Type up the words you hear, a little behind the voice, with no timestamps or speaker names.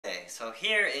So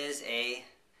here is a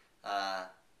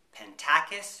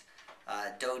Pentakis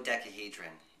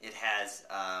Dodecahedron. It has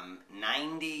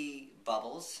 90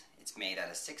 bubbles. It's made out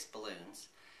of 6 balloons,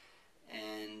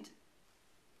 and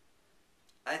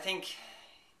I think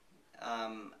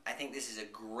this is a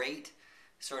great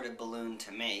sort of balloon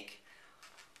to make.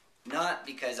 Not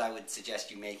because I would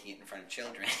suggest you making it in front of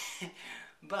children,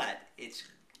 but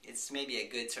it's maybe a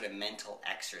good sort of mental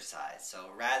exercise. So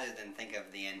rather than think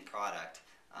of the end product,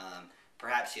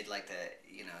 perhaps you'd like to,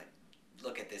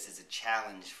 look at this as a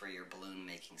challenge for your balloon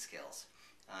making skills.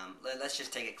 Let's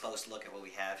just take a close look at what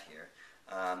we have here.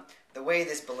 The way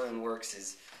this balloon works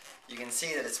is, you can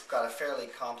see that it's got a fairly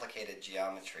complicated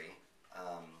geometry,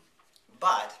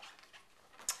 but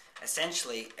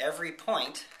essentially every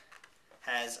point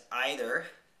has either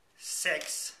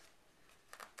 6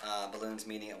 balloons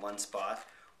meeting at one spot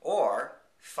or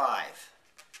 5.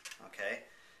 Okay,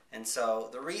 and so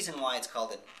the reason why it's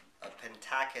called a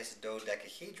Pentakis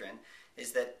Dodecahedron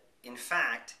is that, in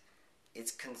fact,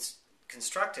 it's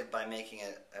constructed by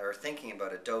thinking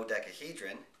about a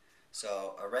dodecahedron,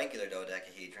 so a regular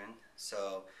dodecahedron.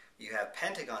 So you have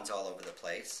pentagons all over the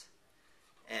place,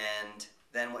 and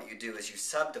then what you do is you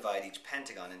subdivide each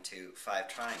pentagon into 5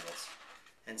 triangles.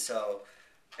 And so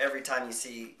every time you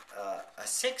see a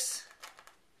 6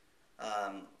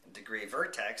 degree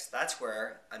vertex, that's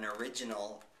where an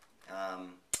original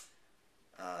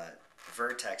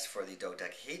vertex for the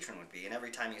dodecahedron would be. And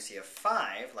every time you see a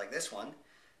 5, like this one,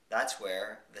 that's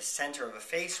where the center of a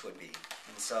face would be.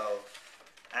 And so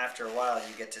after a while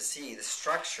you get to see the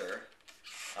structure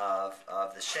of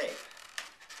the shape.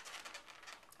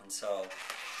 And so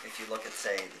if you look at,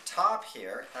 say, the top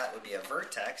here, that would be a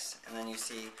vertex, and then you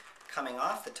see coming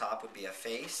off the top would be a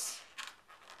face,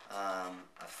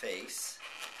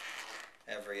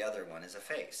 every other one is a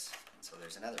face, and so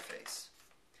there's another face.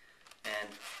 And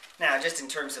now, just in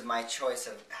terms of my choice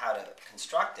of how to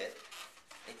construct it,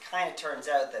 it kind of turns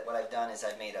out that what I've done is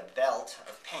I've made a belt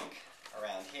of pink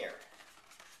around here.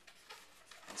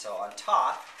 And so on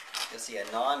top, you'll see a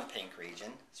non-pink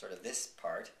region, sort of this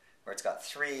part, where it's got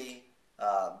 3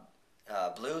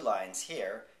 blue lines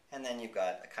here, and then you've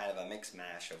got a kind of a mix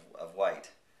mash of white.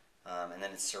 And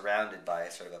then it's surrounded by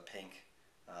sort of a pink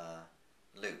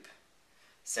loop.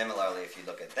 Similarly, if you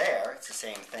look at there, it's the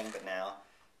same thing, but now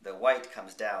the white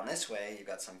comes down this way. You've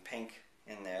got some pink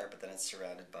in there, but then it's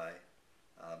surrounded by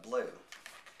blue.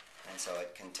 And so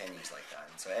it continues like that.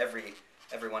 And so every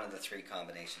one of the 3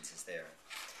 combinations is there.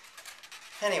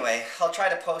 Anyway, I'll try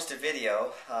to post a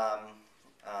video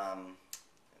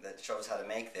that shows how to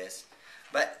make this,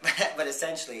 but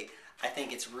essentially I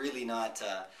think it's really not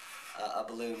a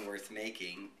balloon worth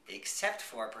making, except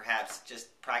for perhaps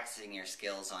just practicing your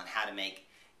skills on how to make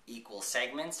equal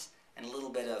segments and a little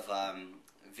bit of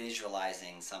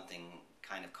visualizing something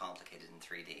kind of complicated in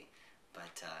 3D.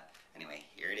 But anyway,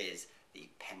 here it is, the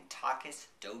Pentakis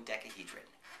Dodecahedron.